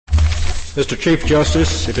Mr. Chief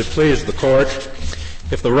Justice, if it please the Court,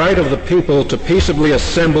 if the right of the people to peaceably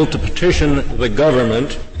assemble to petition the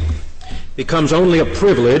government becomes only a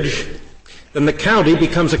privilege, then the county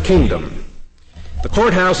becomes a kingdom. The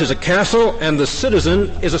courthouse is a castle and the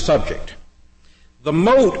citizen is a subject. The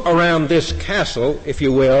moat around this castle, if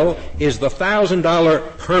you will, is the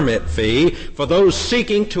 $1,000 permit fee for those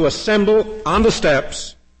seeking to assemble on the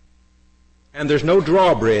steps, and there's no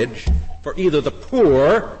drawbridge for either the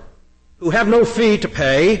poor, who have no fee to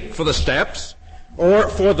pay for the steps, or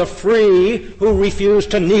for the free who refuse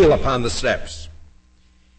to kneel upon the steps.